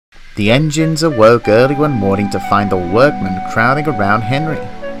The engines awoke early one morning to find the workmen crowding around Henry.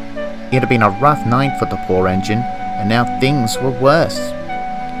 It had been a rough night for the poor engine, and now things were worse.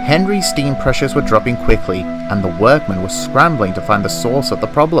 Henry's steam pressures were dropping quickly, and the workmen were scrambling to find the source of the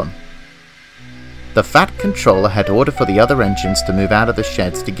problem. The Fat Controller had ordered for the other engines to move out of the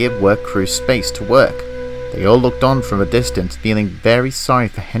sheds to give work crews space to work. They all looked on from a distance, feeling very sorry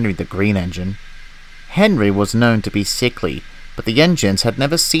for Henry the Green Engine. Henry was known to be sickly, but the engines had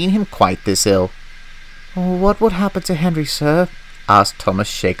never seen him quite this ill. "What would happen to Henry, sir?" asked Thomas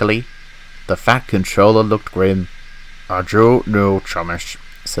shakily. The Fat Controller looked grim. "I don't know, Thomas,"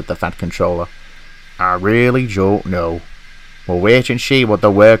 said the Fat Controller. "I really don't know. We'll wait and see what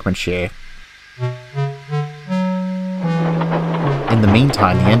the workmen say." In the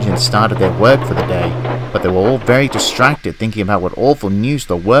meantime, the engines started their work for the day, but they were all very distracted thinking about what awful news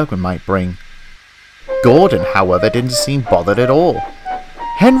the workmen might bring. Gordon, however, didn't seem bothered at all.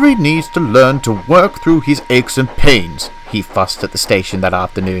 "Henry needs to learn to work through his aches and pains," he fussed at the station that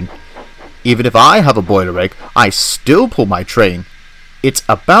afternoon. "Even if I have a boiler ache, I still pull my train. It's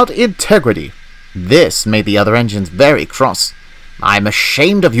about integrity." This made the other engines very cross. "I'm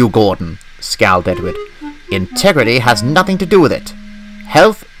ashamed of you, Gordon," scowled Edward. "Integrity has nothing to do with it.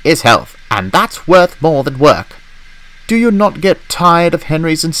 Health is health, and that's worth more than work." "Do you not get tired of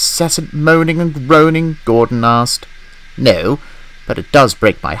Henry's incessant moaning and groaning?" Gordon asked. "No, but it does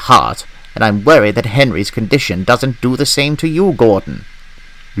break my heart, and I'm worried that Henry's condition doesn't do the same to you, Gordon."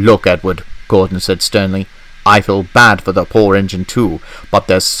 "Look, Edward," Gordon said sternly, "I feel bad for the poor engine too, but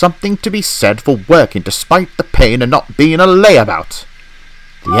there's something to be said for working despite the pain and not being a layabout."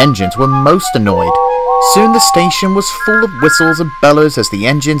 The engines were most annoyed. Soon the station was full of whistles and bellows as the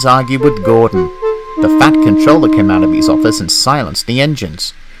engines argued with Gordon. The Fat Controller came out of his office and silenced the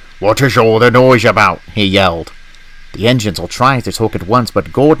engines. "What is all the noise about?" he yelled. The engines all tried to talk at once,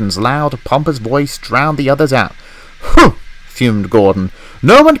 but Gordon's loud, pompous voice drowned the others out. "Humph!" fumed Gordon.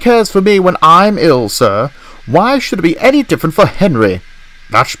 "No one cares for me when I'm ill, sir. Why should it be any different for Henry?"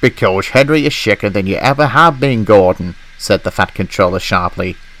 "That's because Henry is sicker than you ever have been, Gordon," said the Fat Controller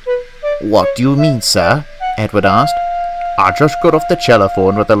sharply. "What do you mean, sir?" Edward asked. "I just got off the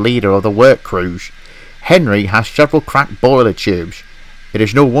telephone with the leader of the work crews. Henry has several cracked boiler tubes. It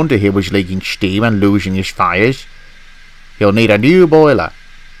is no wonder he was leaking steam and losing his fires. He'll need a new boiler,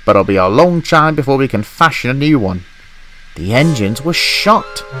 but it'll be a long time before we can fashion a new one." The engines were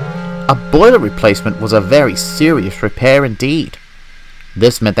shocked. A boiler replacement was a very serious repair indeed.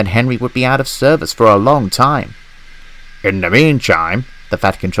 This meant that Henry would be out of service for a long time. "In the meantime," the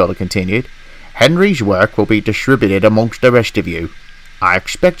Fat Controller continued, "Henry's work will be distributed amongst the rest of you. I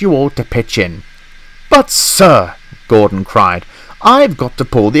expect you all to pitch in." "But sir," Gordon cried, "I've got to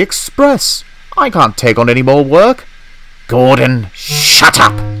pull the express. I can't take on any more work." "Gordon, shut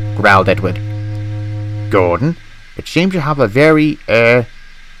up!" growled Edward. "Gordon, it seems you have a very,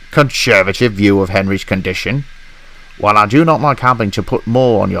 conservative view of Henry's condition. While I do not like having to put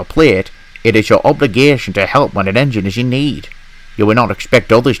more on your plate, it is your obligation to help when an engine is in need. You would not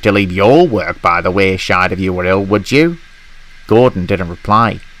expect others to leave your work by the wayside if you were ill, would you?" Gordon didn't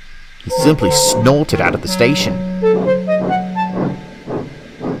reply. He simply snorted out of the station.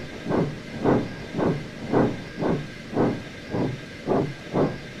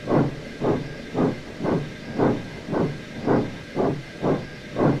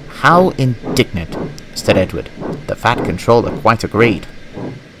 "How indignant," said Edward. The Fat Controller quite agreed.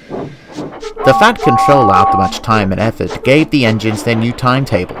 The Fat Controller, after much time and effort, gave the engines their new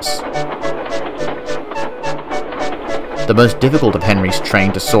timetables. The most difficult of Henry's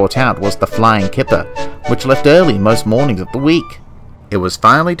train to sort out was the Flying Kipper, which left early most mornings of the week. It was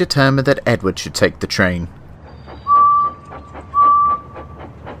finally determined that Edward should take the train.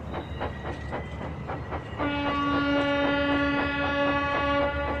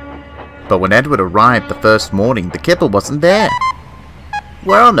 But when Edward arrived the first morning, the Kipper wasn't there.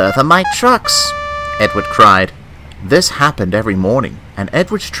 "Where on earth are my trucks?" Edward cried. This happened every morning, and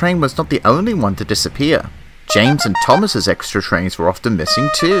Edward's train was not the only one to disappear. James and Thomas's extra trains were often missing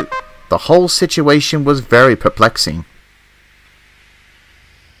too. The whole situation was very perplexing.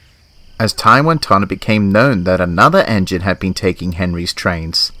 As time went on, it became known that another engine had been taking Henry's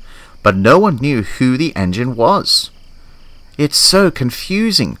trains, but no one knew who the engine was. "It's so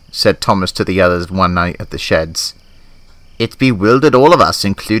confusing," said Thomas to the others one night at the sheds. "It's bewildered all of us,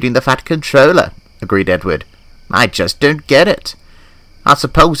 including the Fat Controller," agreed Edward. "I just don't get it." "I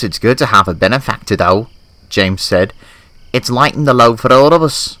suppose it's good to have a benefactor, though," James said. "It's lightened the load for all of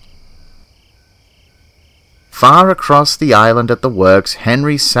us." Far across the island at the works,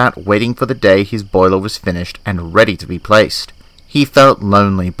 Henry sat waiting for the day his boiler was finished and ready to be placed. He felt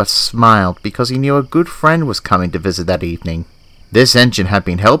lonely, but smiled because he knew a good friend was coming to visit that evening. This engine had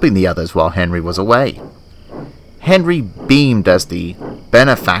been helping the others while Henry was away. Henry beamed as the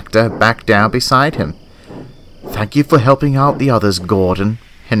Benefactor backed down beside him. "Thank you for helping out the others, Gordon,"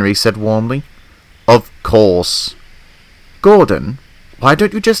 Henry said warmly. "Of course." "Gordon, why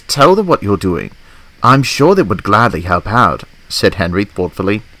don't you just tell them what you're doing? I'm sure they would gladly help out," said Henry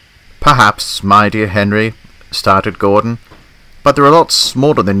thoughtfully. "Perhaps, my dear Henry," started Gordon, "but they're a lot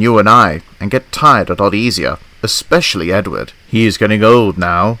smaller than you and I, and get tired a lot easier, especially Edward. He's getting old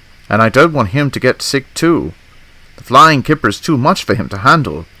now, and I don't want him to get sick too. The flying kipper's too much for him to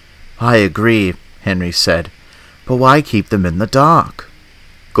handle." "I agree," Henry said, "but why keep them in the dark?"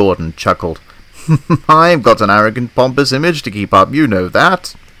 Gordon chuckled. "I've got an arrogant, pompous image to keep up, you know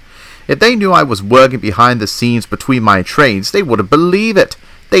that. If they knew I was working behind the scenes between my trains, they wouldn't believe it.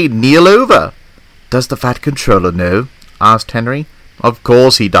 They'd kneel over." "Does the Fat Controller know?" asked Henry. "Of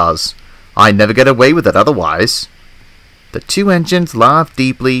course he does. I never get away with it otherwise." The two engines laughed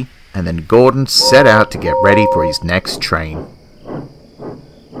deeply, and then Gordon set out to get ready for his next train.